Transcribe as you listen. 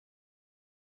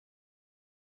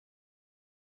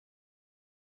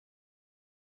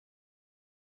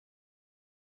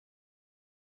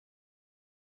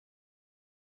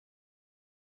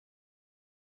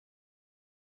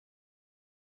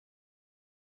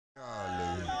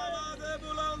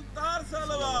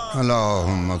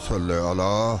اللہم صلی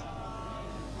علی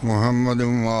محمد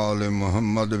وآل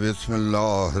محمد بسم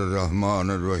اللہ الرحمن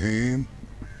الرحیم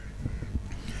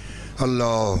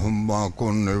اللہم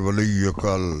کن ولیک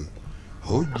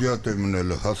الحجت من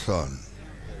الحسن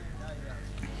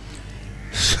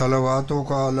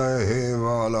صلواتک علیہ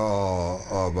وعلی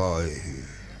آبائہ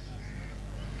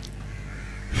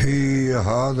فی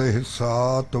هذه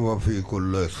الساعة وفی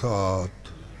کل ساعة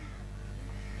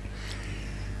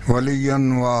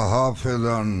ولیاً و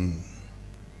حافظاً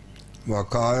و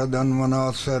قائداً و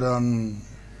ناصراً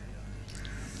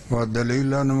و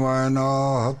دلیلاً و عینا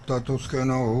حتی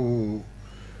تسکنہو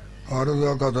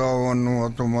ارضک داون و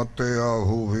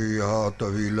تمتعہو فیہا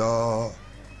طویلا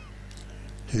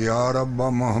یا رب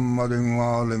محمد و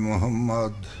آل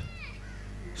محمد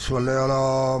صلی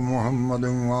علی محمد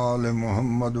و آل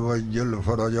محمد وجل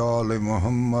فرج آل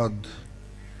محمد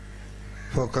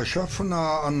فکشفنا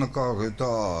عنک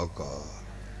غطاءک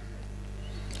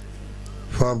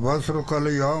فبصرک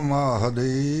الیوم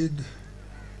حدید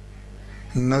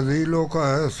نزیلک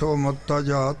حیث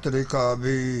متجہت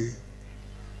رکابی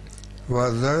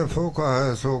وضیفک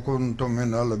حیث کنت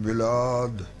من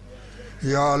البلاد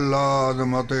یا اللہ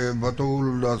عظمت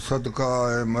بطول دا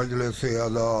صدقہ مجلس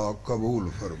ادا قبول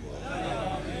فرما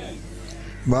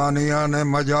بانیان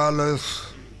مجالس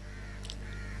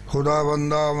خدا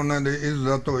بندہ انہیں دی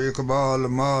عزت و اقبال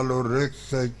مال و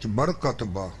رزق برکت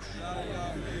بخش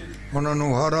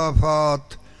انہوں ہر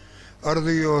آفات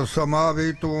ارضی و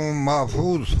سماوی تو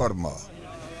محفوظ فرما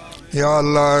یا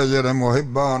اللہ جنہیں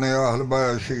محبان اہل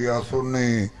بیت شیعہ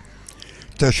سنی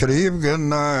تشریف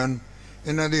گرنائن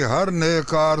انہیں دی ہر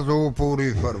نیک آرزو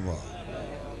پوری فرما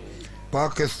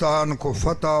پاکستان کو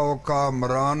فتح و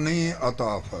کامرانی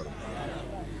عطا فرما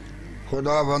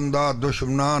خدا بندہ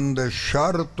دشمنان دے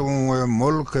شر تو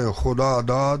ملک خدا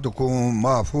داد کو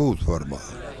محفوظ فرما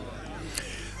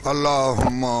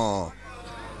اللہم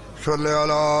صلی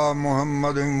علی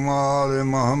محمد و آل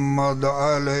محمد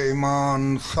اہل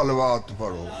ایمان صلوات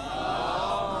پڑھو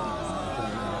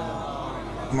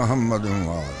محمد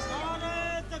و آل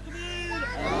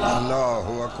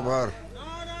اللہ اکبر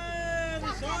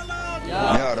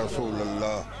یا رسول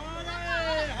اللہ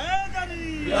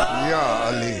یا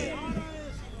علی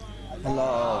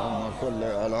اللہم صلی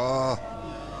علی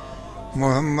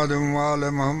محمد و آل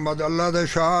محمد اللہ دے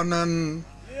شانن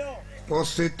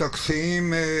اس کی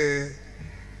تقسیم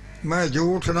میں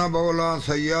جھوٹ نہ بولا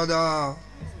سیدہ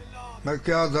میں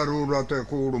کیا ضرورت ہے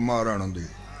کوڑ مارن دی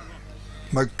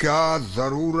میں کیا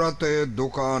ضرورت ہے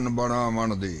دکان بنا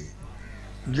من دی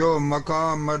جو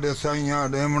مقام میں دسائیاں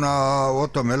ڈیمنا وہ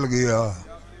تو مل گیا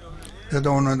یہ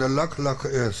تو انہیں دے لکھ لکھ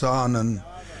احسانن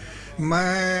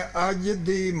میں آج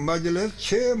دی مجلس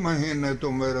 6 مہینے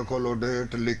تو میرے کو لو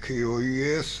ڈیٹ لکھی ہوئی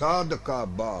ہے صادقہ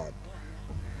بات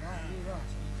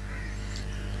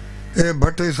اے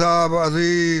بھٹی صاحب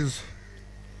عزیز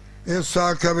اس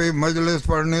ساکھے بھی مجلس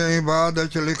پڑھنے ہی بعد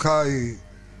اچھ لکھائی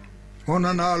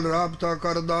انہاں نال رابطہ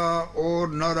کردہ اور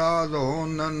ناراض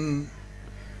ہونن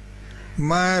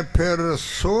میں پھر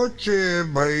سوچے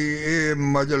بھئی اے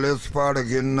مجلس پڑھ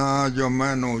گنا جو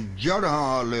میں نو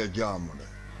جڑھاں لے جامڑے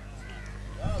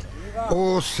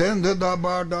او سندھ دا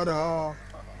بارڈر ہا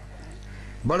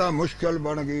بڑا مشکل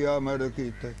بن گیا میرے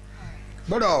کیتے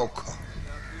بڑا اوکھا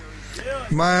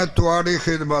میں تواڑی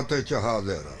خدمت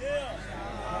حاضر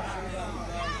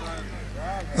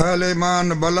اہل ایمان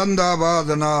بلند آواز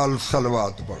نال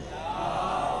صلوات پڑھو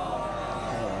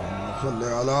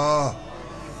صلی علی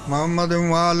محمد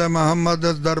و آل محمد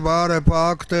اس دربار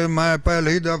پاک تے میں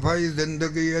پہلی دفعی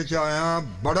زندگی چاہیاں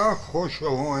بڑا خوش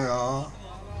ہویا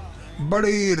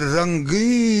بڑی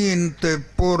رنگین تے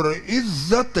پر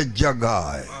عزت جگہ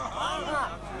ہے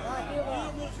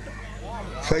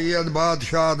سید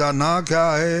بادشاہ دا نا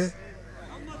کیا ہے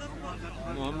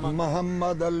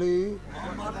محمد علی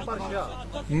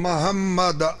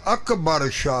محمد اکبر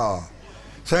شاہ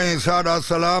سہیں سارا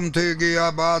سلام تھی گیا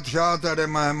بادشاہ تیرے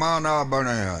مہمان آ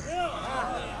بنے ہیں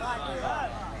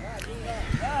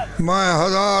میں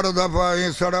 1000 دفعہ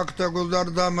ہی سڑک تے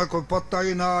گزردہ میں کوئی پتہ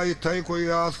ہی نہ آئی تھی کوئی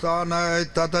آستان ہے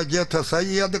تا جت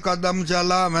سید کا دم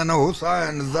چلا میں نے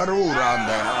حسین ضرور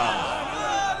آندے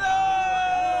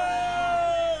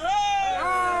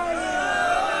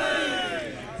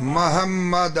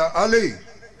محمد علی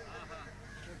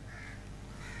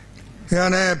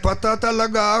یعنی پتہ تا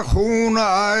لگا خون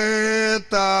آئے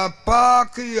تا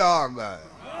پاکی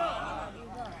آگئے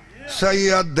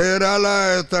سید دیرہ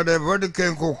لائے تڑے وڈکے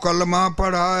کو کلمہ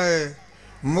پڑھائے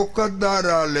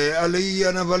مقدرہ لے علی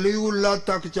ولی اللہ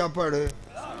تک چا پڑھے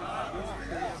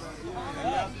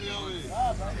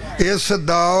اس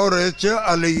دور چ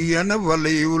علین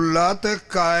ولی اللہ تے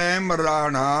قائم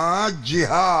رانا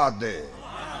جہاد ہے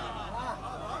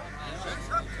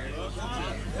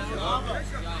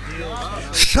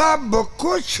سب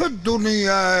کچھ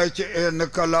دنیا چ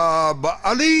انقلاب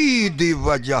علی دی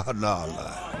وجہ نال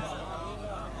ہے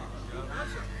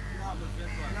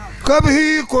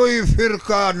کبھی کوئی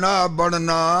فرقہ نہ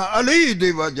بننا علی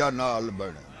دی وجہ نال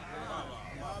بنے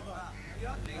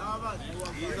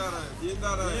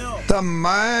تو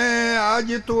میں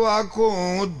آج تو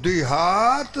آکوں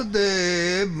دیہات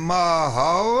دے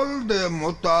ماحول دے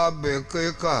مطابق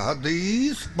ایک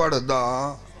حدیث پڑھ دا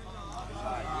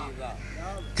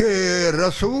کہ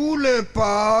رسول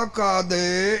پاک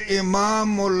آدھے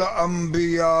امام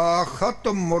الانبیاء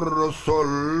ختم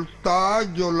الرسل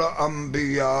تاج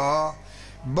الانبیاء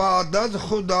بعد از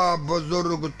خدا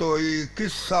بزرگ توئی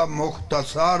قصہ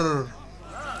مختصر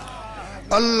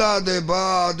اللہ دے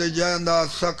بعد جیندہ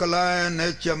سکلائن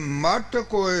چمٹ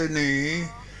کوئی نہیں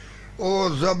او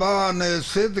زبان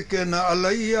صدقن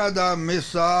علیہ دا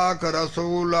مساک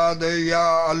رسولہ دے یا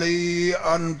علی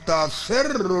انت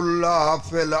سر اللہ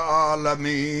فی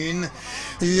العالمین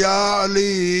یا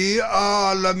علی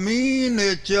عالمین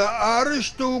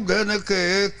عرش تو گھن کے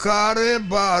کار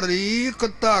باریک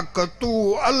تک تو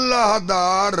اللہ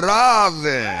دا راز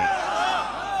ہے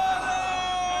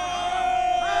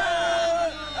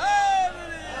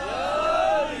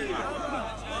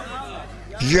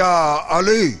یا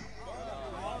علی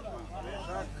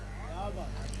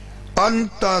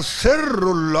انت سر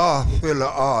اللہ فی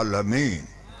العالمین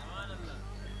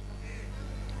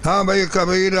ہاں بھئی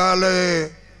کبیر آلے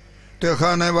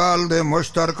تخانے والدے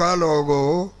مشترکہ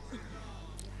لوگو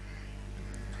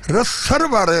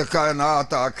سرور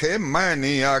کائنات آکھے میں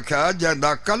نہیں آکھا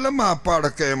جیدہ کلمہ پڑھ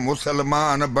کے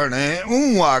مسلمان بنے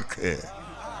اون آکھے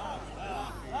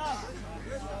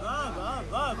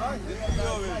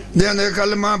جیندے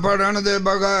کلمہ پڑھن دے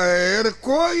بغیر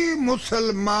کوئی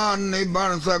مسلمان نہیں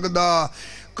بن سکدا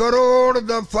کروڑ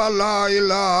دفعہ لا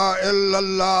الہ الا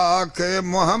اللہ کہ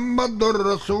محمد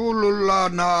الرسول اللہ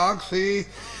ناکسی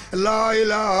لا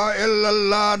الہ الا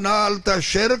اللہ نال تا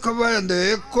شرک ویندے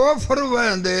کفر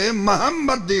ویندے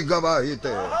محمد دی گواہی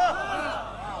تے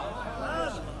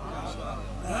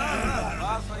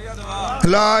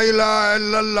لا الہ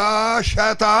الا اللہ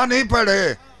شیطان ہی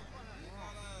پڑھے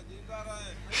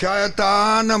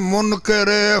شیطان منکر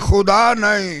خدا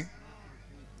نہیں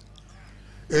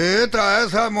ایتا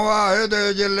ایسا معاہد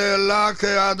ہے جلے اللہ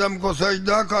کے آدم کو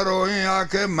سجدہ کرو ہی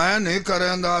آکے میں نہیں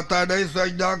کریں دا تیڑے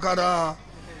سجدہ کرا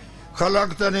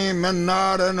خلقتنی من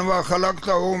نارن و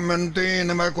خلقتہو من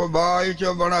تین میں کو بائی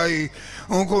چو بڑھائی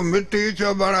ان کو مٹی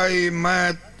چو بڑھائی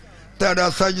میں تیڑا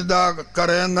سجدہ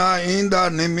کریں دا ایندہ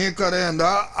نمی کریں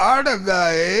دا اڑ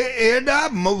گئے ایڈا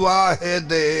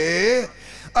معاہدے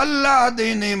اللہ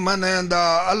دینی منیندہ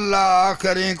اللہ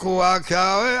آخری کو آکھیا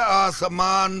ہوئے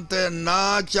آسمان تے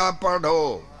ناچا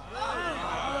پڑھو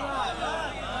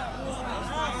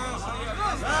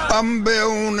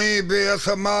انبئونی بے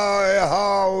اسماء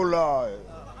ہاؤلائے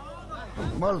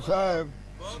مر صاحب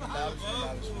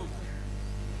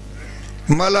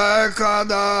ملائکہ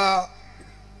دا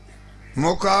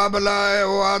مقابلہ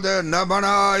وعدے نہ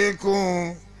بنائی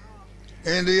کوں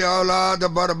اندی اولاد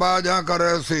برباجاں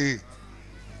کرے سی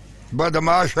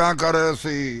بدماشاں کرے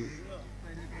سی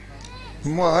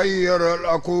محیر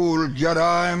العقول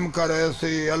جرائم کرے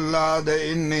سی اللہ دے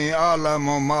انی عالم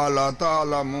ما لا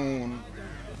تعلمون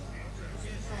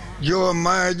جو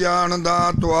میں جاندہ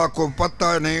تو آکو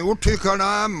پتہ نہیں اٹھی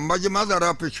کھڑا مجمع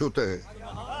ذرا پچھوتے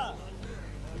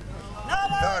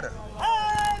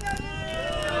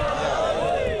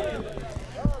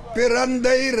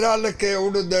پرندے ہی رل کے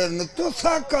اڑ دن تو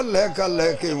سا کلے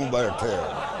کیوں بیٹھے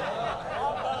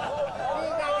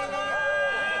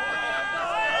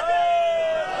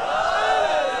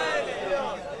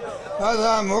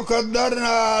ایسا مقدر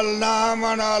نال نام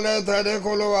نالے تیرے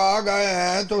کو لو آ گئے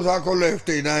ہیں تو سا کو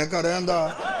لیفٹی نہیں کریں دا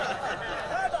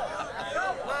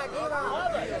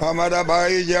ہمارا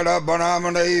بھائی جڑا بنا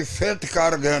منئی فٹ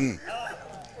کر گن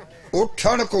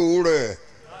اٹھن کو اڑے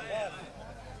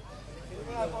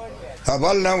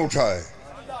حبل نہ اٹھائے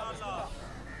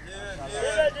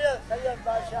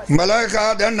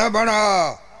ملائکہ دن نہ بنا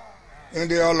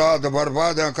اندی اولاد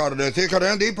بربادیں کر دیتی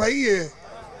کریں دی پائیے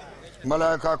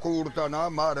ملائکہ کوڑتا نہ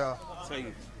مارا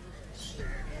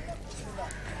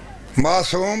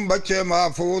معصوم بچے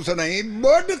محفوظ نہیں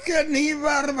بڑھ کے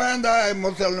نیوار بہندہ ہے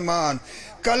مسلمان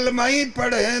کلمہ ہی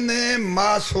پڑھیں دے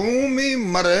معصوم ہی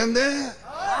مریں دے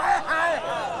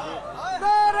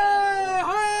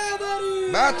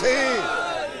بیٹھی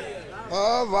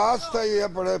واسطہ ہی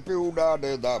اپنے پیو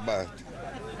ڈاڑے دا بیٹھ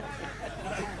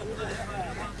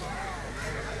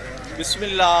بسم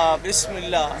اللہ بسم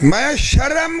اللہ میں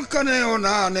شرم کنے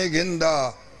انہاں نے گھندا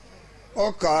او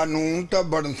قانون تا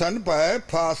بڑھسن پائے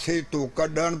پھانسی تو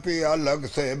کڈن پی الگ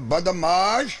سے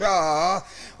بدماشا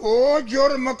او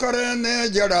جرم کرے نے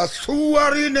جڑا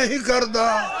سوار ہی نہیں کردا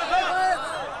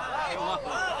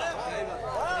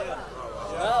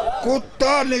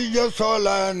کتا نہیں جو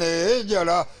سولہ نے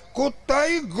جڑا کتا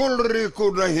ہی گلری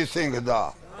کو نہیں سنگھ دا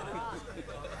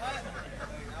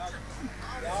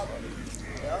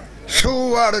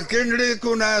سوار کنڈی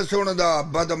کو نہیں سندا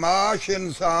بدماش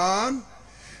انسان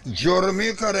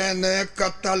جرمی کرنے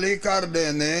قتل کر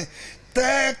دینے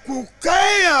تے کو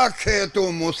کئی آنکھے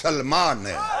تو مسلمان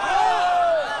ہے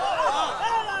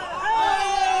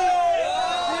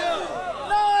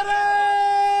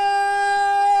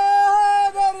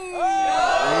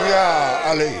یا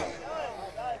علی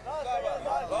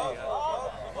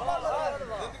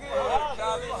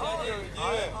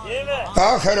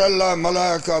آخر اللہ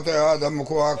ملائکت آدم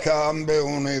کو آکھا انبے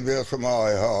اونی بے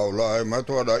سمائے ہاولائے میں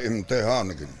تو ادا امتحان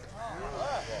گن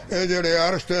اے جڑے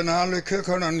عرش تے نہ لکھے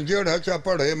کھنن جڑا چا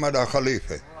پڑھے مدہ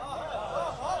خلیفے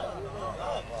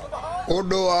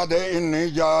اڈو آدھے انی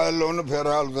جائلن پھر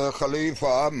عرض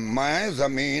خلیفہ میں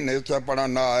زمین چا پڑھا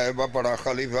نائب پڑھا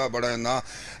خلیفہ بڑھنا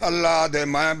اللہ آدھے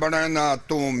میں بڑھنا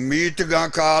تو میٹ گا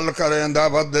کال کریں دا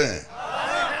بدیں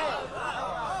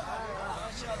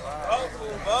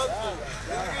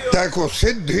تے کو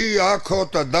سدھی آنکھو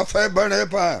تو دفعے بڑھے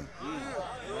پائیں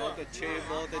بہت اچھے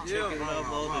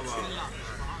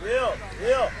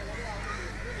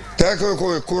تے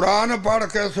کوئی قرآن پڑھ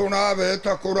کے سناوے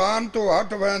تو قرآن تو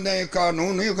ہٹ ویندے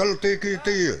قانونی غلطی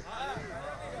کیتی ہے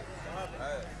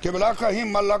کہ بلا کہیں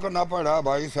ملک نہ پڑھا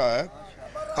بھائی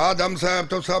صاحب آدم صاحب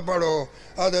تو سب پڑھو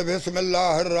ادھے بسم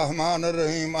اللہ الرحمن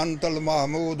الرحیم انت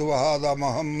المحمود وہذا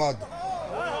محمد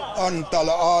انت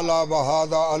العالی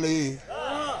وہذا علی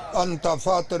انت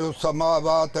فاطر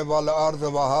السماوات والارض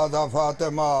وہذا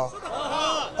فاطمہ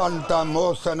انت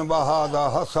محسن وہذا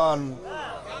حسن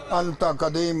انت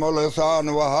قدیم الحسان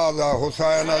وہذا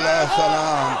حسین علیہ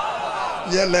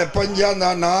السلام یہ لے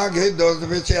پنجانا ناگی دوست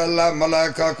بچے اللہ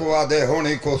ملائکہ کو آدھے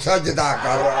ہونی کو سجدہ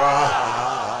کرو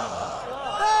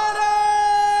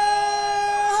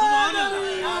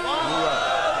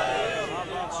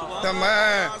تو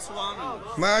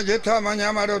میں جتھا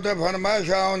منیا مرو تے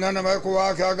فرمائشہ انہوں نے میں کو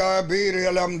آکھا گا بیر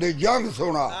علم دی جنگ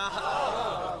سنا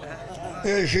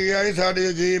یہ شیعی ساڑی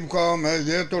عجیب قوم ہے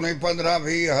یہ تو نہیں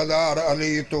 15-20 ہزار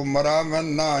علی تو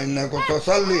مرامن نہ انہیں کو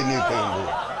تسلی نہیں تھیں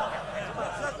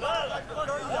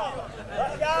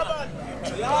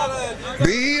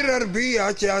بیر عربی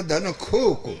آچا دھن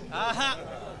کھو کو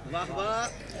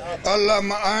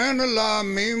علم عین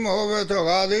لام میم ہوئے تو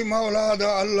غازی مولا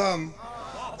دا علم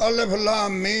الف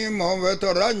لام میم ہوئے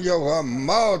تو رنج ہوگا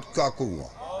موت کا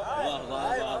کنواں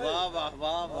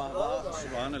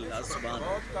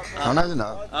آنا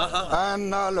جناب این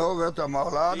نال ہوئے تو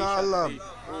مولانا علم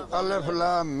الف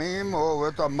لام میم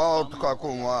ہوئے تو موت کا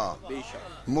کنواں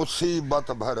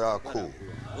مصیبت بھرا کھو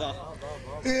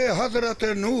اے حضرت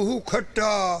نوح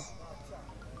کھٹا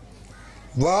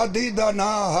وادی دا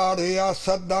ناہا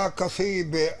ریاست دا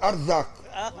کسیب ارزق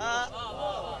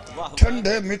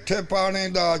ٹھنڈے مٹھے پانی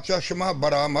دا چشمہ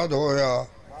برآمد ہویا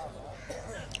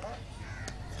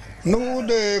نو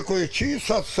دے کوئی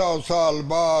 600 سال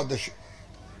بعد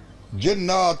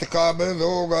جنات قابض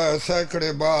ہو گئے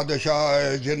سینکڑے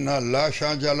بادشاہ جنہ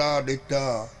لاشاں جلا دیتا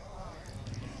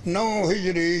 9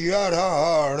 ہجری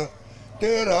 11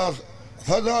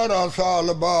 13,000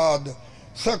 سال بعد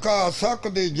سک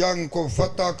دی جنگ کو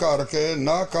فتح کر کے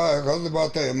ناکہ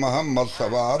غضبت محمد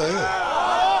سوارے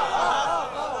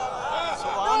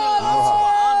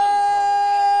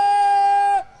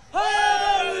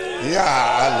یا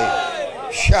علی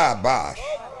شاباش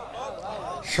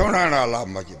سنن والا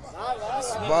مجمع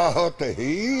بہت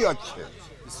ہی اچھے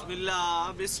بسم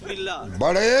اللہ بسم اللہ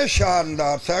بڑے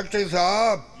شاندار سیکٹری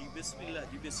صاحب بسم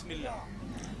اللہ جی بسم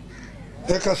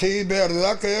اللہ ایک قصیب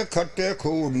ارزق ایک کھٹے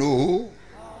خو نوح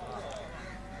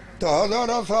تو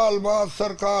 1000 سال بعد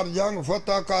سرکار جنگ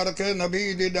فتح کر کے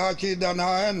نبی دی ڈاچی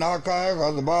دنائے ناکہ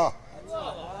غضبہ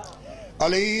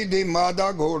علی دی مادہ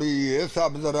گھوڑی ہے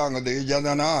سبز رنگ دی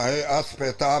جدنا ہے اسپ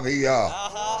تابیہ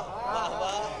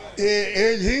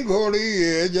اے جی گھوڑی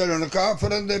ہے جنن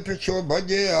کافرن دے پچھو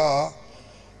بھجے آ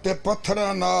تے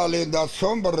پتھرہ نالے دا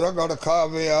سمبر رگڑ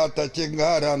کھاویا تے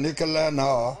چنگارہ نکلے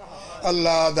نا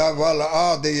اللہ دا ول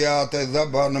آدیا تے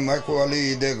زبان میں کو علی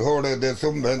دے گھوڑے دے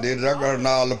سمبر دی رگڑ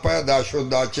نال پیدا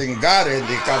شدہ چنگارے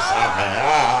دی قسم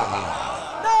ہے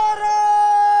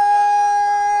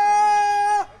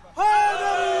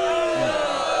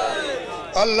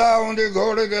اللہ ان دی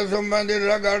گھوڑی دے سمبن دی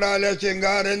رگڑ ڈالے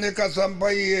چنگارے دی قسم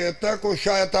پئیے تک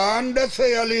شیطان دسے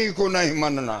علی کو نہیں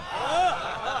مننا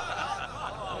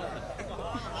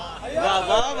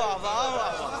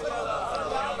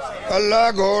اللہ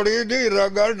گھوڑی دی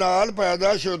رگڑ ڈال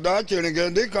پیدا شدہ چنگے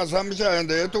دی قسم چاہیں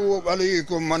دے تو علی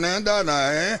کو منے دا نہ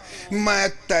ہے میں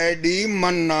تیڈی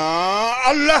مننا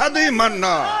اللہ دی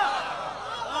مننا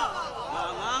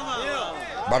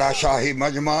بڑا شاہی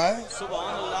مجمع ہے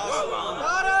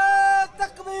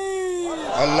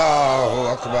اللہ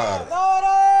اکبر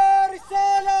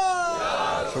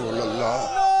رسول اللہ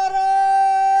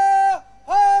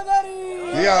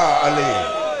یا علی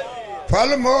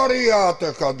پھل موریات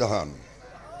قدہن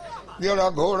جڑا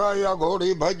گھوڑا یا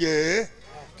گھوڑی بھجے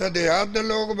تو دیہات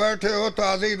لوگ بیٹھے ہو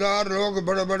تازیدار لوگ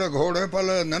بڑے بڑے گھوڑے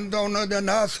پلے نندوں نے دے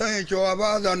ناسیں چو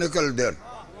آوازہ نکل دیں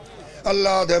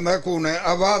اللہ دے محکونے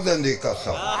آوازیں دی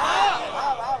قسم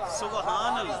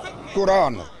سبحان اللہ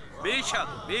قرآن بے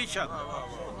شک بے شک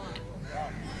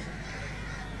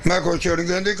میں کو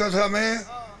چڑھگیں دی قسم ہے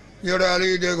جڑا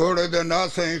علی دے گھوڑے دے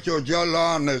ناسیں چو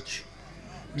جلانچ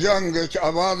جنگچ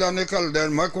آوازہ نکل دیں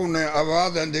محکونے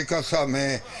آوازیں دی قسم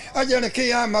ہے اجن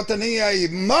قیامت نہیں آئی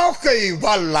موقعی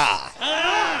واللہ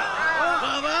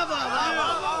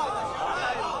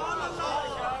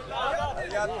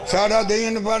سارا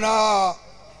دین بنا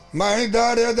میں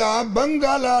دارے دا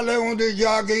بنگا لالے ہوں دی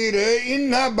جاگیرے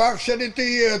انہا بخش دیتی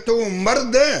ہے تو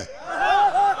مردیں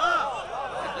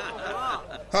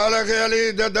حالانکہ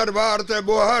علی دے دربار تے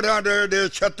بوہرہ دے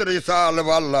 36 سال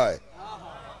والا ہے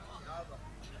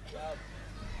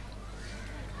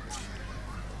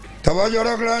توجہ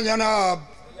رکھنا جناب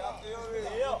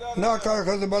ناکہ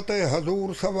خضبت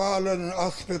حضور سوالن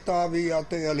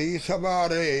اسپتاویات علی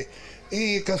سوارے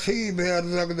این کسیب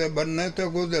ارزق دے بننے تے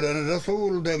گزرن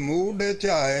رسول دے موڈے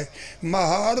چاہے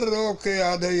مہار روکے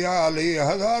آدھے یا علی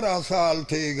 1000 سال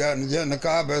تھی گن جن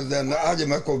قابض دن آج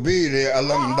میں کو بیر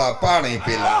علم دا پانی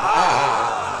پلا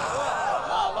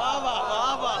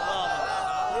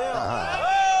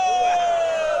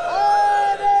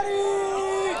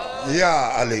یا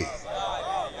علی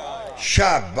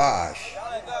شاباش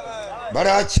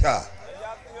بڑا اچھا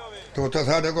تو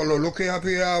ساڑھے کو لکیا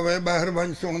پیا ہوئے بہر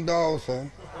بن سندہ اسے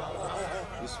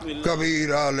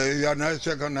کبیر آلے یا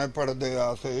نیسے کنے پردے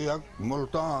آسے یا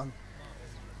ملتان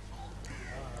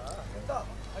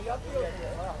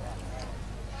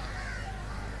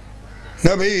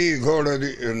نبی گھوڑے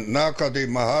دی ناکہ دی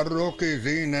مہار روکی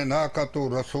زین ناکہ تو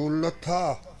رسول تھا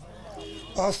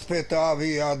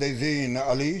اسپتاوی آدھی زین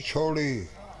علی چھوڑی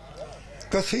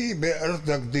کسیب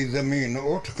ارزق دی زمین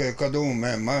اٹھ کے قدوم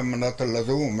میں ممنت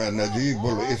لزوم نجیب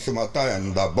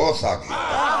الاسمتین دا بوسا کی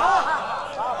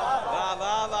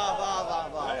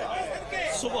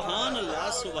سبحان اللہ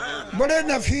سبحان بڑے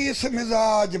نفیس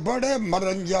مزاج بڑے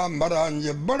مرنجا مرنج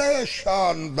بڑے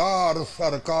شاندار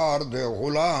سرکار دے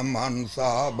غلام ہن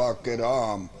صحابہ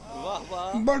کرام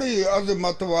بڑی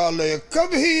عظمت والے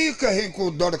کبھی کہیں کو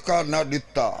دڑکا نہ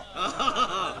ڈتا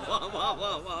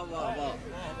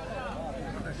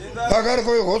اگر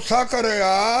کوئی غصہ کرے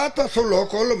آ تو سلو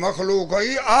کل مخلوق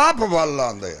ہی آپ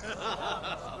والا دے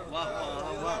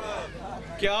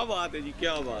کیا بات ہے جی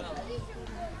کیا بات ہے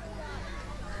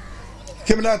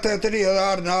قبلہ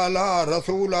 33,000 نالا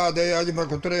رسول آدھے اج میں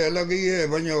کترے لگیے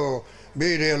بنیو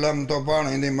بیر علم تو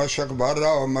پانی دی مشک بھر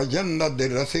رہا ہو میں جنت دی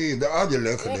رسید اج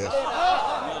لکھ دے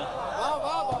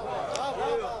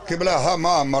قبلہ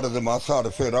ہما مرد ما سار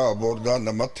فرا بردان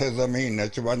متھے زمین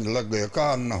چونج لگے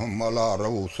کانہم علا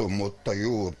رؤوسہم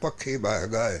الطیور پکھی بہ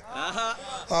گئے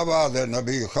آواز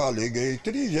نبی خالی گئی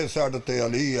تریجے ساڑتے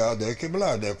علی آدھے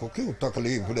قبلہ دیکھو کیوں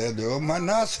تکلیف دے دیو میں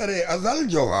ناصر ازل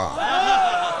جو ہاں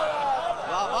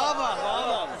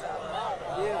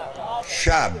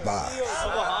شاباش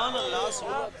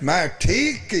میں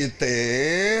ٹھیک کیتے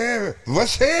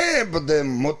وسیب دے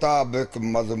مطابق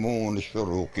مضمون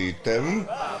شروع کیتے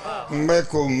میں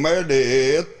کو میڈے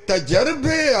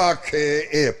تجربے آکھے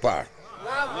اے پاٹ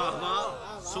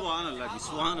سبحان اللہ جی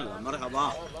سبحان اللہ مرحبا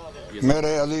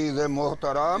میرے عزیز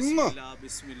محترم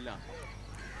بسم اللہ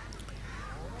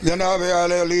جناب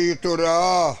علی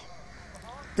ترا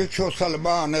پچھو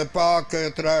سلمان پاک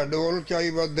اترا ڈول چاہی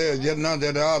ودے جنہ دے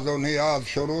راز و نیاز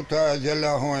شروع تھا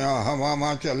جلا ہویا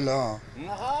ہواما چلا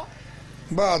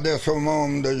بعد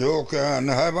سموم دے جو کہ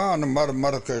حیوان مر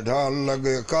مر کے ڈھال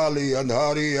لگے کالی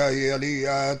اندھاری آئی علی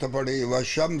آیت پڑی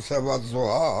وشمس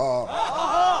والضحیٰ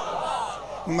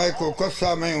میں کو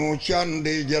قصہ میں ہوں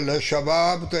چندی جل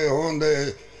شباب تے ہوندے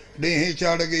ڈیہی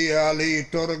چڑھ گیا علی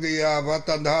ٹر گیا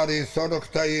وطن دھاری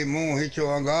سرخ تئی منہ ہی چو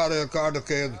انگارے کاٹ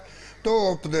کے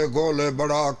توپ دے گولے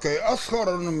بڑھا کے اصغر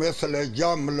مثل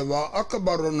جمل و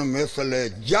اکبر مثل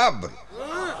جبر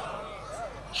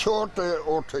چھوٹے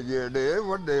اٹھ جیڑے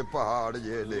وڈے پہاڑ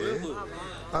جیڑے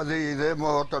عزیز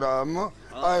محترم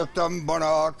ایتم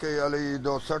بنا کے علی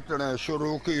دو سٹنے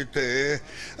شروع کیتے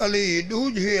علی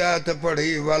دوجھی آیت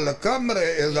پڑھی والقمر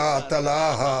اذا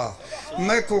تلاہا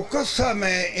میں کو قسم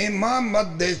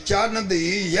امامت دے چان دی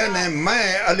یعنی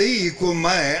میں علی کو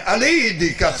میں علی دی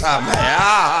قسم ہے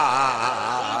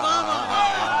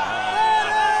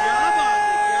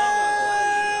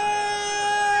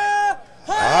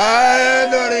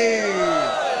حیدری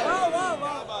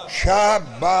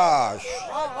شاباش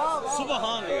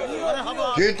سبحان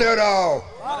اللہ جیتے رہو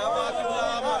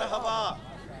مرحبا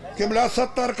قبلہ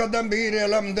 70 قدم بیر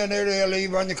علم دے نیڑے علی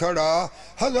ونج کھڑا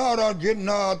ہزارہ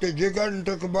جنات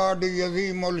جگنٹک باڈی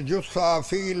عظیم الجسہ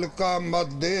فیل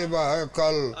قامت دیوہ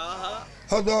کل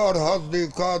ہزار حضدی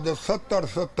قاد 70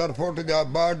 فٹ جا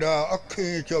باڈا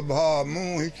اکھیں چوبھا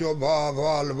منہ چوبھا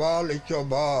وال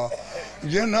چوبھا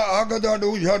جن اگ دا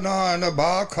ڈوجھنان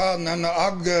بھاکھانن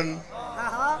اگن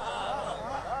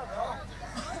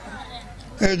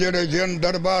اے جڑے جن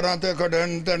درباراں تے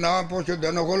کھڑن تے نا پوچھ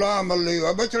دن غلام علی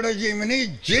و بچڑے جیمنی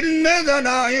جن دا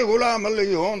نا ہی غلام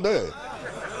علی ہوندے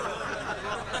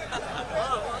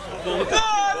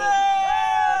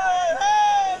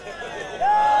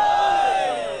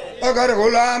اگر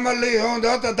غلام علی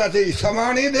ہوندا تا تسی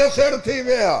سمانی دے سر تھی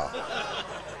ویا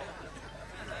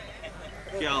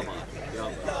کیا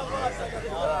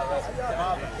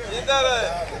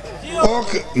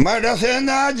بات میں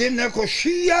دسینا جن کو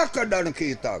شیعہ کڈن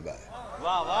کیتا گئے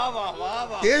واہ واہ واہ واہ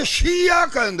واہ یہ شیعہ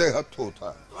کہندے ہتھو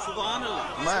تھا سبحان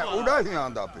اللہ میں اڑا ہی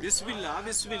آندہ پہ بسم اللہ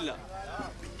بسم اللہ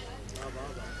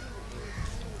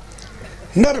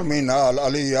نرمی نال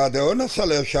علی یاد و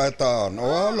نسل شیطان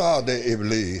و اولاد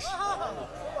ابلیس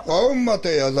و امت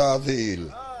عزازیل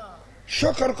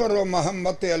شکر کرو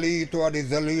محمد علی تواری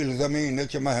ذلیل زمین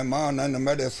اچ مہمانن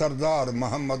میرے سردار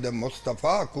محمد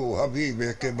مصطفیٰ کو حبیب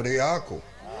کبریا کو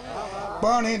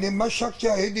پانی دی مشک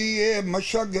چاہی دیئے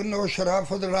مشک گنو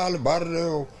شرافت رال بھر رہے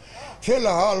ہو فی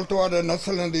الحال توارے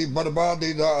نسلیں دی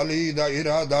بربادی دا علی دا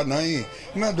ارادہ نہیں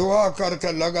میں دعا کر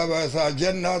کے لگا ویسا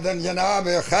جنادن جناب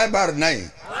خیبر نہیں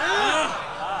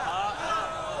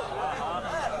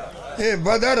اے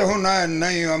بدر ہنائن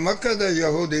نہیں و مکد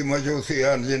یہودی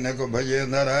مجوسیان جنہیں کو بھجے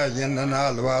در ہے جن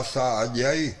نال واسطہ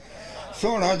آجائی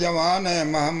سونا جوان ہے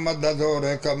محمد دا زور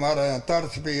کمر ہے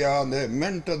ترس پی آدھے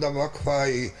منٹ دا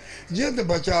وقفائی جد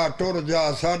بچا ٹر جا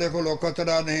سارے کو لو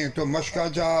قطرہ نہیں تو مشکا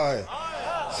چاہے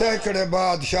سیکڑے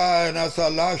بادشاہ نسا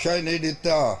لاشا ہی نہیں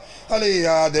دیتا علی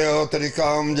یادے ہو تری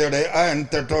کام جڑے این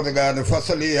تے ٹر گئے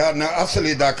فصلی ہے نا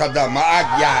اصلی دا قدم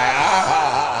آگیا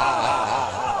ہے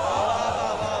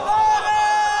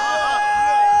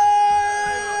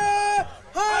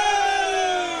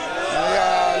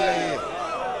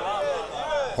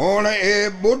ہون اے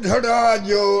بڑھڑا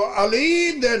جو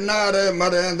علی دے نعرے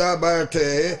مرندہ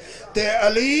بیٹھے تے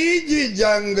علی جی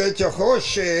جنگ چ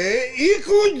خوشے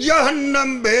ایکو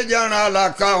جہنم بھیجن والا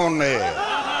کون ہے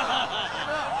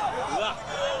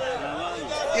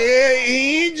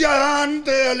اے جہان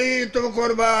تے علی تو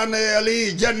قربان علی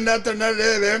جنت نہ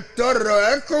دے وے تر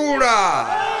ہے کوڑا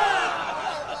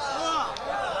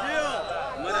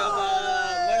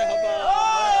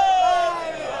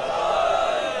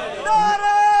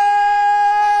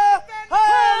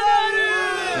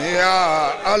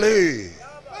علی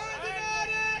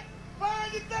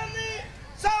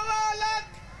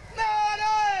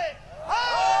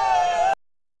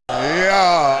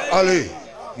یا علی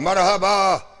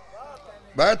مرحبا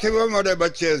بیٹھے ہوئے میرے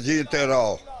بچے جیتے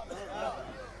رہو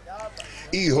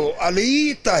ایہو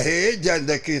علی تہے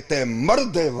جندے کیتے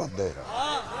مردے ودے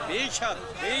بے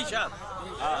شک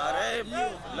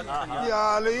یا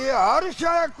علی ہر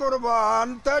شے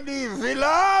قربان تیری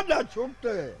ولا نہ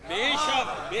چھوٹے بے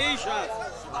شک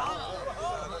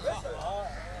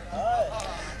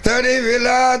تیری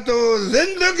ولا تو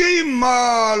زندگی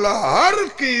مال ہر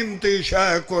قیمتی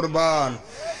شے قربان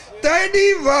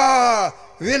تیری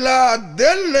ولا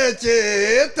دل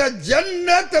چے تا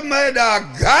جنت میرا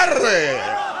گھر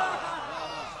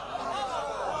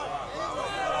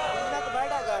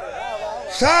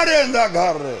سارے دا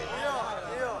گھر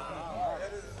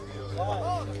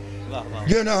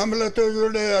جن حملت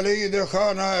جڑے علی دے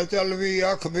خانہ چلوی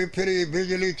اکھ بھی پھری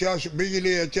بجلی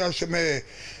چشمے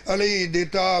علی دی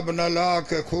تاب نہ لا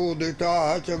کے خود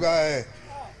ٹاہ چگائے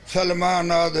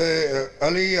سلمان آدھے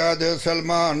علی آدھے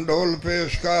سلمان ڈول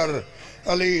پیش کر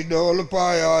علی ڈول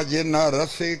پایا جنہ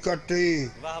رسی کٹی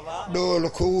ڈول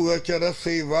خوہ چ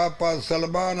رسی واپس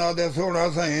سلمان آدھے سونا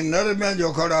سہیں نرمیں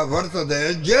جو کھڑا ورت دے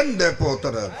جن دے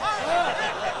پوتر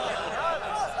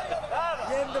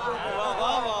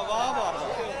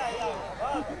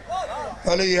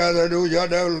علی آدھے دوجا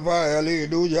ڈول پایا علی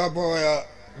دوجا پویا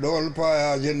ڈول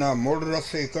پایا جنہ مڑ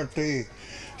رسی کٹی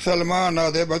سلمان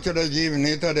آدھے بچڑے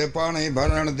جیونی تڑے پانی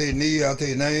بھرن دی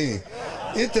نیتی نہیں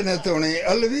اتنے تونی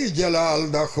الوی جلال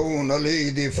دا خون علی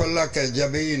دی فلک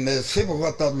جبین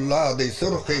صبغت اللہ دی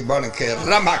سرخی بن کے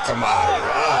رمک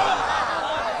ماریا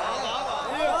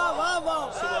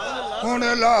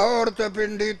انہیں لاہور تے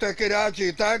پنڈی تے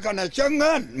کراچی تے کنے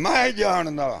چنگن میں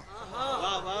جاننا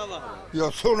یا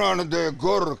سنن دے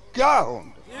گر کیا ہوں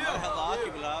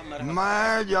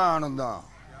میں جاننا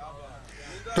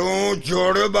تو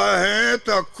جوڑ بہیں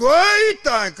تو کوئی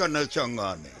تائیں کنے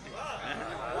چنگا نہیں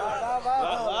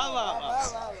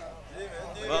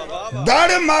دڑ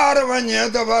مار ونجے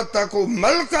تو وقت کو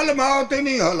ملک الموت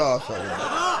نہیں ہلا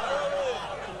سکتا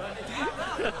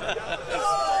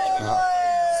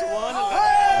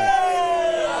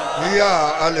یا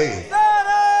علی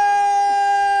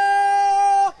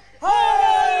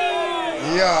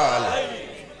یا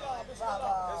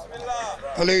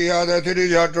علی یاد ہے تیری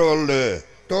جا ٹول دے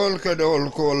ٹول کے ڈول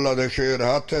کو اللہ دے شیر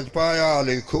ہاتھ پایا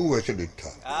علی خوہ سے ڈٹھا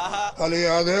علی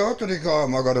یاد ہے او طریقہ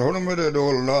مگر ہن میرے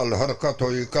ڈول نال حرکت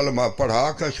ہوئی کلمہ پڑھا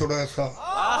کے چھڑے سا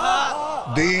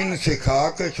دین سکھا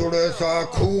کے چھڑے سا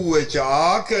خوہ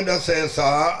چاہ کے ڈسے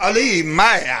سا علی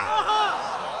مایا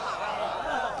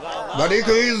بڑی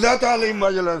کوئی عزت علی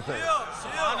مجلس ہے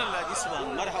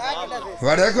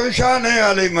بڑے کوئی شان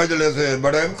علی مجلس ہے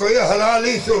بڑے کوئی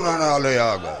حلالی سنن والے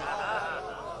آ گئے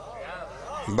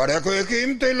بڑے کوئی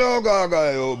قیمتی لوگ آ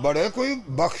گئے ہو بڑے کوئی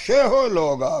بخشے ہو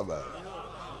لوگ آ گئے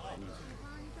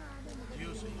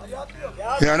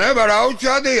یعنی بڑا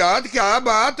اچھا دیات کیا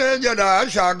بات ہے جڑا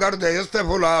شاگرد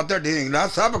استفلات ڈھینگنا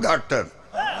سب گھٹن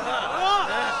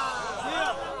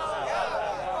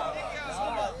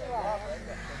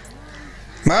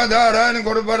میں دارین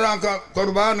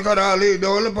قربان کرا لی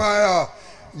ڈول پایا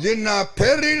جنہ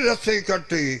پھری رسی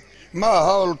کٹی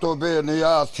ماحول تو بے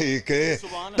نیاز تھی کہ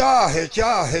داہ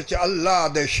چاہچ اللہ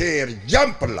دے شیر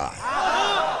جمپ لائے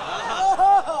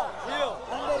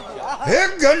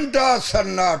ایک گھنٹہ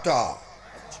سناٹا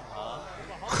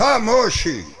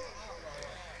خاموشی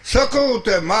سکوت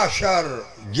معاشر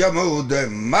جمود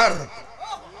مرد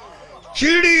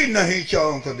چیڑی نہیں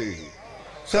چونک دی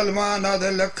سلمان آدھے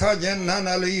لکھا جنن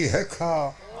علی ہے کھا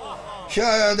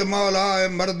شاید مولا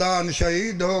مردان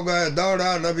شہید ہو گئے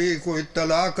دوڑا نبی کو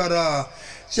اطلاع کرا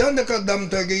چند قدم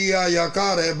تے گیا یا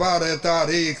کارے بارے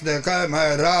تاریخ دے قائم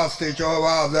ہے راستی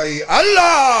چواز آئی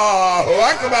اللہ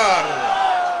اکبر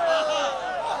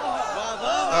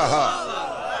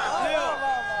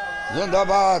زندہ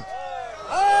باد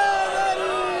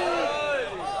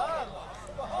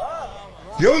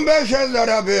یوں بے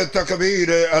ذرا بے تکبیر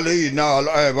علی نال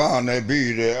ایوان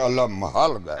بیر علم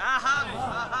حل گئے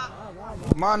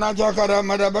مانا چا کرا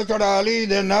میرا بچڑا علی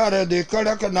دے نارے دی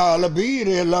کڑک نال بیر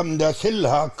علم دے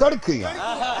سلحہ کڑکیاں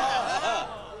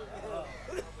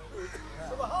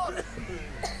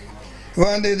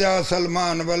واندی دا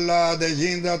سلمان واللہ دے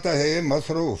جیندہ تہے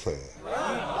مصروف ہے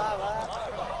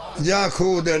جا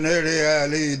خود نیڑے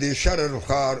علی دی شرر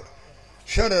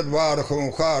وار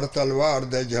خونخار تلوار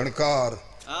دے جھنکار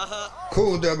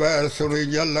خود بیر سنی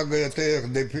جل لگے تیخ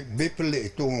دی بپلی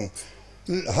توں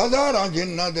ہزاراں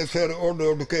جنہ دے سر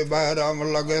اڑ کے باہر آم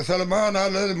لگے سلمان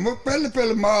علیہ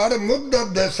پل مار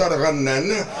مدت دے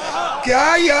سرغنن کیا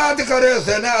یاد کرے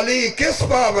سن علی کس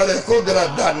پاور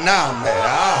قدرت دا نام ہے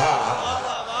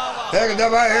ایک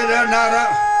دفعہ ایڈا نارا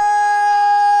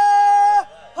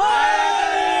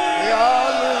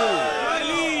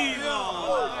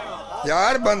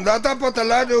یار بندہ تا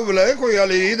پتلا ڈوب لے کوئی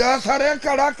علی دا سارے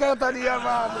کڑا کے تری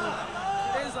آواز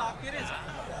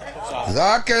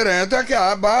ذاکر ہیں تو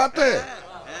کیا بات ہے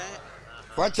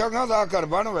پچھنگا ذاکر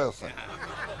بن ویسے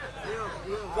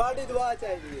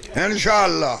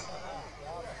انشاءاللہ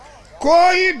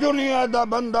کوئی دنیا دا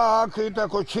بندہ آکھی تے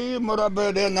کچھی مربع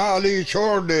دے نالی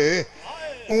چھوڑ دے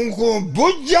ان کو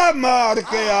بجا مار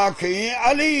کے آکھی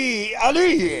علی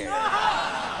علی ہے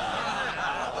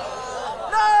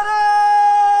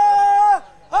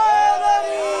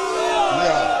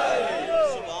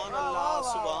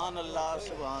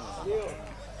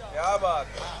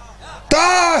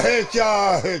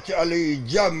چاہچ علی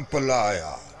جمپ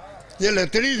لایا یہ لے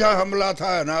تریجہ حملہ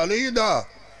تھا نا علی دا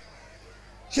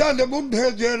چند بڑھے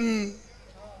جن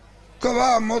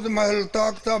کوا مدمحل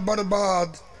طاقتہ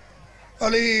برباد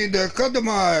علی دے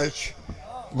قدمائش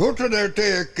گھٹنے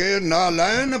ٹیک کے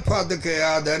نالین پھد کے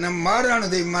آدھن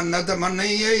مارن دی منت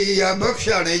منی یا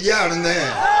بخشانی جان دے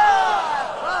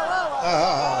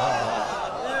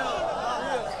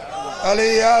علی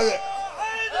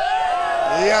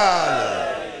یاد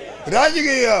رج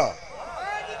گیا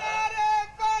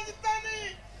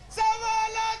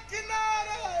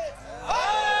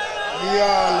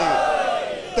علی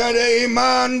تیرے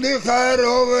ایمان دی خیر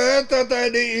ہوئے تو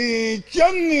تیری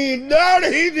چنگی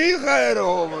داڑھی دی خیر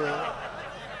ہوئے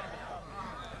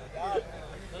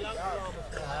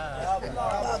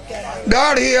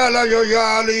داڑھی والا جو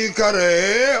یا علی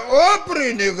کرے اوپری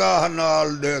نگاہ نال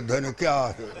دے دن کیا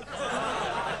ہے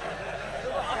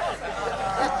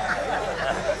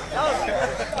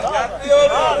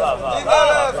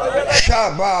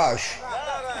شاباش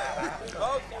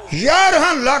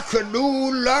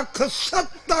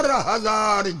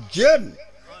 11,02,70,000 جن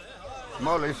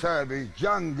مولی صاحب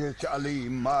جنگ علی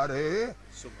مارے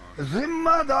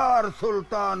ذمہ دار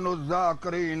سلطان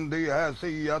الزاکرین دی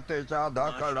حیثیت چادہ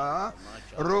کھڑا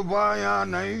ربایاں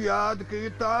نہیں یاد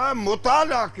کیتا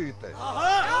مطالعہ کیتے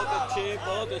بہت اچھے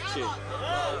بہت اچھے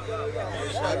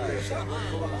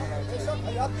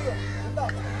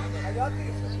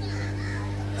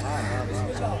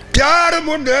چار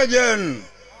بڑھے جن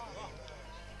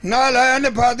نالین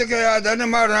پھاد کے آدھن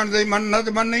مارن دی منت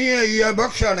منی ہے یہ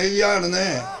بخشن ہی جاننے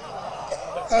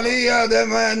علی آدھے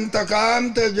میں انتقام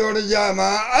تے جوڑ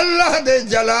جاما اللہ دے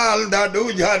جلال دا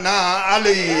دو جانا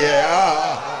علی ہے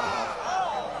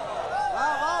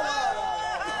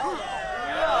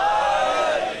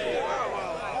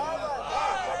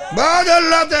بعد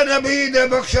اللہ تے نبی دے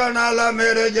بخشن آلہ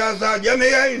میرے جیسا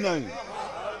جمعہ ہی نہیں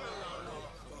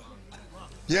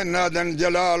جنہ دن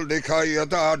جلال دکھائی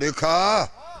عطا دکھا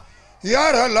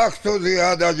 11,00,000 تو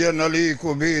زیادہ جن علی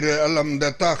کو بیر علم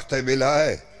دے تخت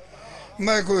بلائے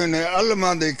میں کوئی نے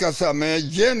علمہ دی قسم ہے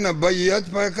جن بیعت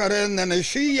پہ کریں نے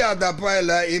شیعہ دا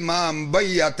پہلا امام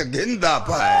بیعت گھندہ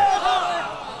پائے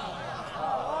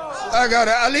اگر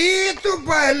علی تو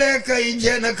پہلے کئی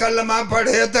جن کلمہ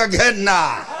پڑھے تو گھننا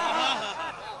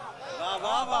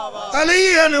علی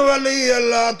ان ولی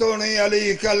اللہ تو نہیں علی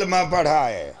کلمہ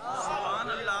پڑھائے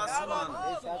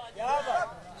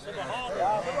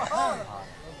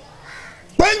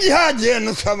پنجہ جن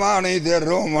سوانی دے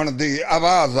رومن دی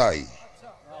آواز آئی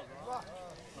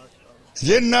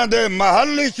جنہ دے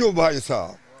محلی چو بھائی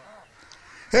صاحب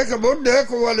ایک بڑھے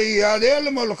کو ولی آدھے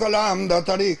علم الکلام دا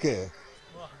طریقے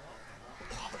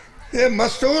یہ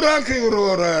مستورہ کی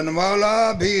رو رہن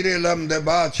مولا بھیر علم دے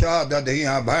بادشاہ دا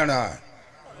دھیاں بھینا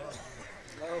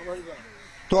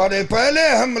تو آدھے پہلے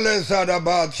حملے سارا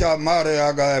بادشاہ مارے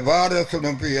آگئے وارث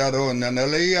نو پیا رونن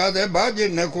علی آدھے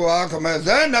باجن نے کو آنکھ میں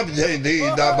زینب جائی دی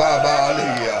دا بابا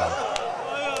علیہ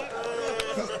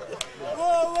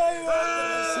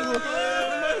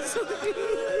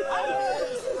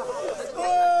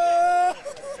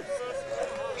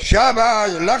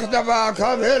شاباش لکھ دفعہ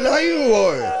آنکھا بھیلائی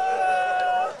ہوئے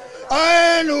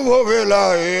آئین وہ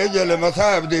بھیلائی جلے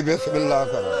مصائب دی بسم اللہ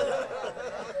کرو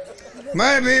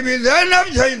میں بی بی زینب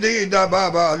جائی دی دا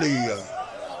بابا علیہ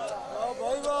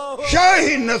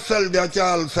شاہی نسل دا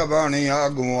چال سبانی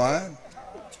آگوں آئے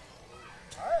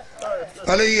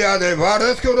علیہ دے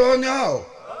وارث کو رونیاؤ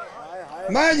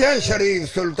میں جائے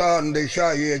شریف سلطان دے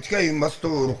شاہی کئی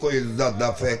مستور کو عزت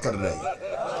دا فکر رہی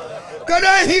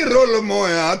کدھے ہی رول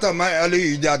مویا تا میں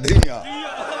علی جا دھیا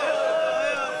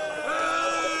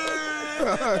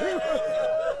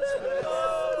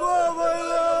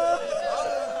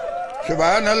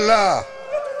سبحان اللہ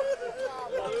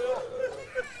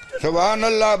سبحان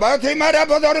اللہ بیٹھی میرے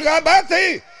بزرگا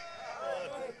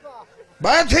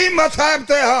بیٹھی مصائب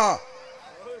تے ہاں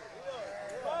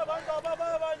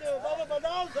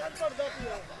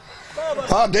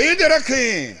ہاں دید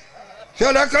رکھیں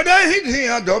چلا کدے ہی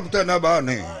دھیاں دھوپتے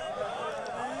نبانی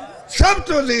سب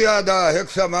تو زیادہ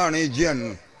ایک سمانی جن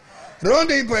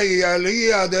روندی پئی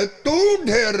علی آدھے تو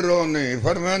ڈھیر رونی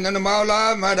فرمیندن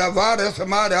مولا میرا وارث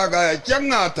مارا گئے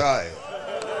چنگا تھا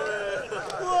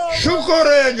شکر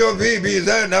ہے جو بی بی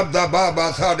زینب دا بابا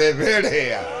ساڑے بھیڑے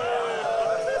ہیں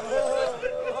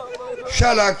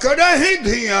شالا کدے ہی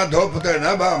دھیاں دھوپتے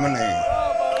نبامنی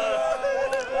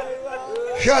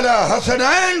شالا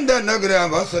حسنین دے نگریاں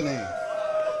بسنی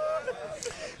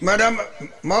میرا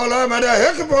مولا میرا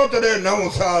ایک پوترے 9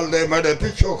 سال دے میرے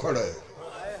پچھو کھڑے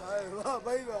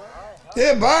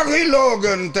یہ باغی لوگ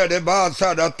تیرے بعد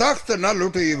ساڑا تخت نہ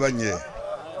لٹی بنجے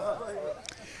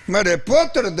میرے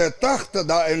پوتر دے تخت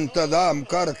دا انتظام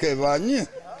کر کے بنجے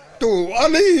تو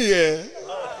علی ہے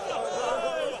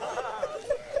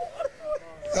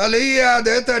علی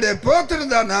آدھے تیرے پوتر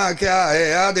دا نا کیا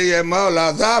ہے آدھے یہ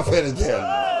مولا ظافر جن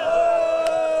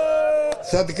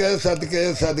صدقے صدقے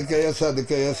صدقے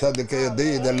صدقے صدقے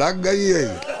دید لگ گئی ہے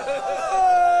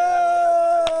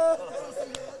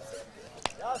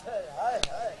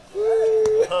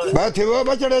بیٹھی وہ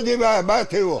بچڑے جی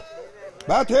بیٹھی وہ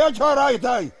چھوڑا ہی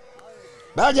تھا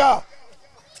بیجا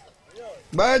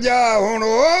بہ جا ہن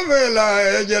او ویلا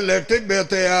ہے جلے ٹبے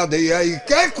تے آدھی آئی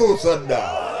کہ کو سڈا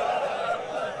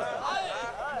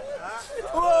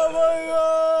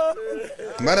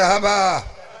مرحبا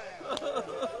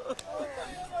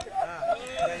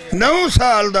 9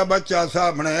 سال دا بچہ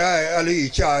سامنے آئے علی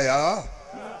چایا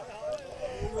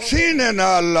سینے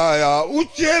نال لایا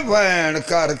اچھے وین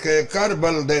کر کے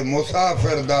کربل دے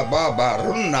مسافر دا بابا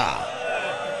رنا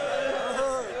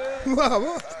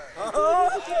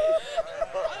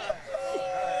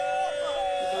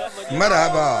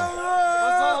مرحبا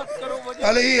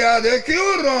علی آدھے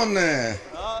کیوں رونے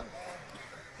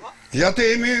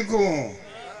یتیمی کو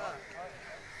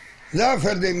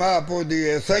ظافر دی ماں پو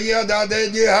دیئے سید آدھے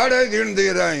جی ہڑے گھن دی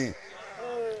رہیں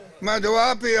میں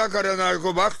دعا پیا کرنا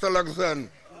کو وقت لگ سن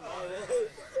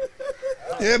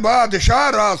یہ بادشاہ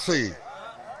راسی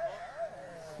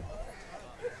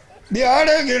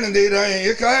بیاڑے گن دی رہیں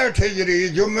 61 ہجری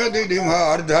جمعہ دی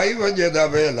دیمار 2:30 بجے دا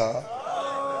بیلا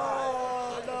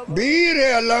بیر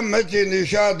علم مچی دی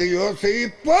شادی ہو سی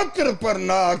پتر پر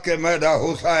نا کے میرا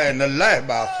حسین لہ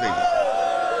باسی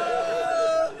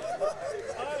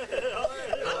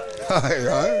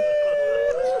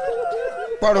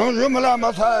پڑھوں جملہ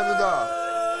مسائب دا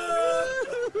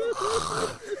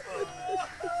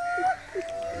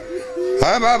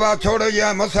ہے بابا چھوڑے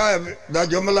یہ مسائب دا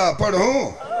جملہ پڑھوں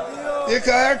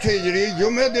 61 ہجری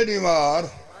جمعہ دی دیمار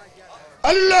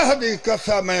اللہ دی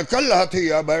قسم میں کلہ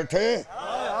تھیا بیٹھے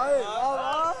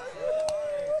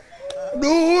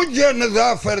دو جن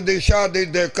ظافر دی شادی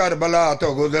دے کربلا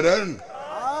تو گزرن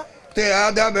تے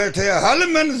آدھا بیٹھے حل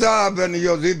من ذابن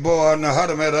یذبون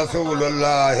حرم رسول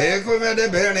اللہ ہے کوئی میرے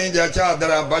بھینی جا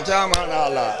چادرہ بچا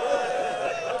مانالا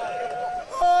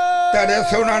تیرے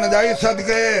سنن دائی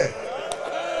صدقے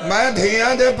میں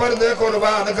دھیاں دے پردے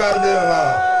قربان کر دے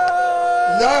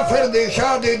ظافر دی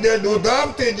شادی دے دو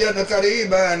دابتی جن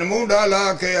قریب ہیں موڈا لا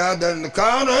کے آدن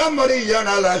کانا مری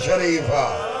جنالا شریفہ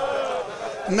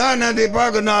نانے دی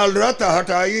پاک نال رت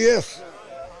ہٹائی اس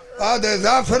آدھے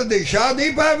ظافر دی شادی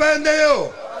پہ بیندے ہو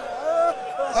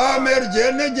آمیر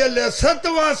جن جلے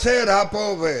 7واں سیرہ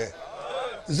پووے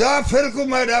ظافر کو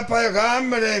میرا پیغام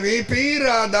میرے بھی پیر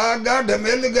آدھا گڑھ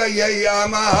مل گئی ہے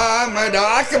آمہا میرا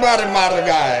اکبر مر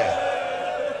گئے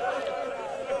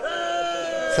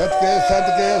صدقے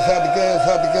صدقے صدقے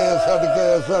صدقے صدقے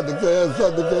صدقے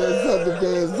صدقے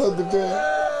صدقے صدقے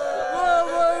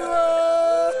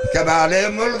کبالے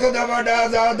ملک دا بڑا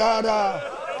زادارا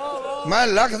میں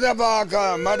لکھ دفعہ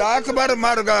کا میرا اکبر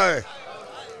مر گئے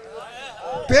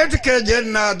پیٹ کے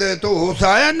جنہ دے تو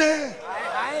حسین ہے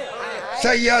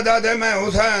سید آدھے میں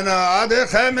حسین آدھے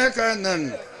خیمے کہندن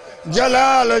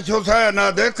جلال حسین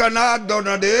آدھے کنات دو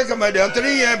نہ دیکھ میں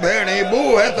جتری ہے بھینی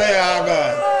بوہے تے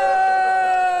آگئے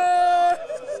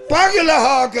پاگ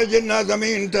لہا کے جنہ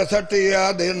زمین تے سٹی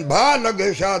آدھے بھا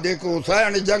لگے شادی کو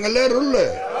حسین جنگلے رلے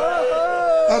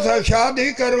اسا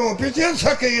شادی کروں پیچھے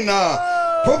سکینہ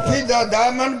پھوپھی دا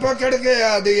دامن پکڑ کے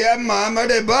آدھی ہے ماں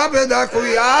میرے بابے دا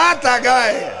کوئی آتا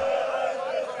گئے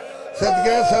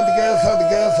صدقے صدقے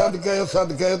صدقے صدقے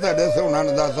صدقے تیرے سنن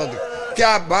دا صدقے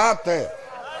کیا بات ہے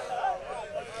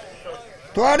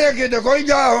توڑے کی تو کوئی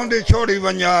جا ہوں دی چھوڑی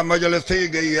ونیا مجلس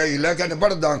تھی گئی ہے لیکن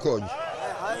برداں کچھ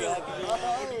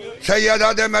سید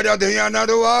آدھے میرا دھیاں نہ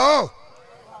روا ہو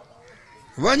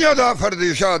ونیا دا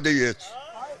فردی شادی ہے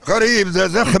غریب دے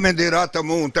زخم دی رات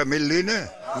مون تے ملی نے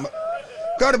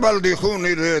کربل دی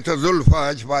خونی ریت ظلفہ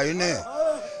اجبائی نے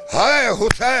ہائے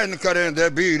حسین کریں دے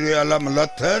بیر علم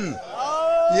لتھن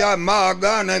یا ماں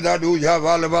گانے دا دوجہ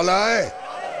والولائے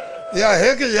یا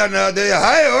ہک جنہ دے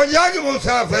ہائے او جگ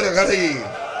مسافر غریب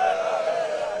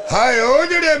ہائے او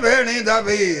جڑے بھینی دا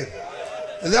بیر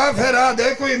ظافر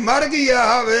آدھے کوئی مر گیا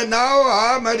ہوئے نہ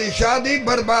ہوا میری شادی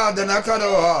برباد نہ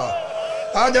کرو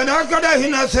آج نہ کڑا ہی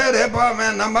نہ سیرے پا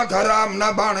میں نمک حرام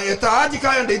نہ بانے اتاج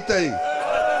کہیں دیتے ہی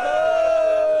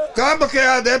کب کے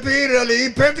آدھے پیر علی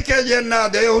پٹ کے جنہ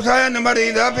دے حسین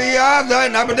مریدہ بھی آدھے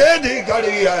نبدے دی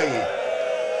کھڑی آئی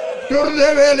ٹر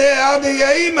دے ویلے آدھی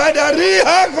آئی میڈا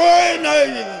ریحہ کوئی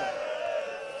نہیں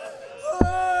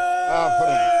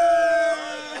آفرین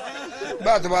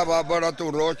بات بابا بڑا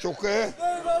تو رو چکے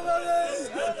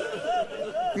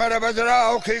میرے بچرا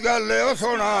اوکھی گل لے او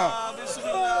سونا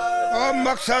او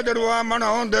مقصد روا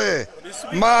منہوں دے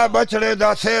ماں بچڑے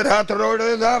دا سیر ہاتھ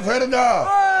روڑے دا پھر دا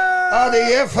آدھی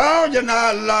یہ فوج نہ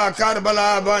اللہ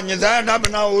کربلا بن زینب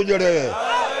نہ اجڑے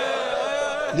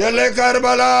جلے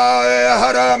کربلا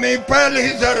حرامی پہلی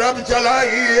سے رب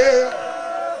چلائیے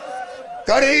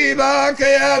قریب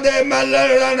آکے آدھے میں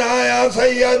لڑن آیا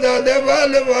سید آدھے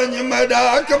ول ونج میڈا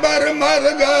اکبر مر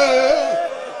گئے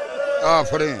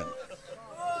آفرین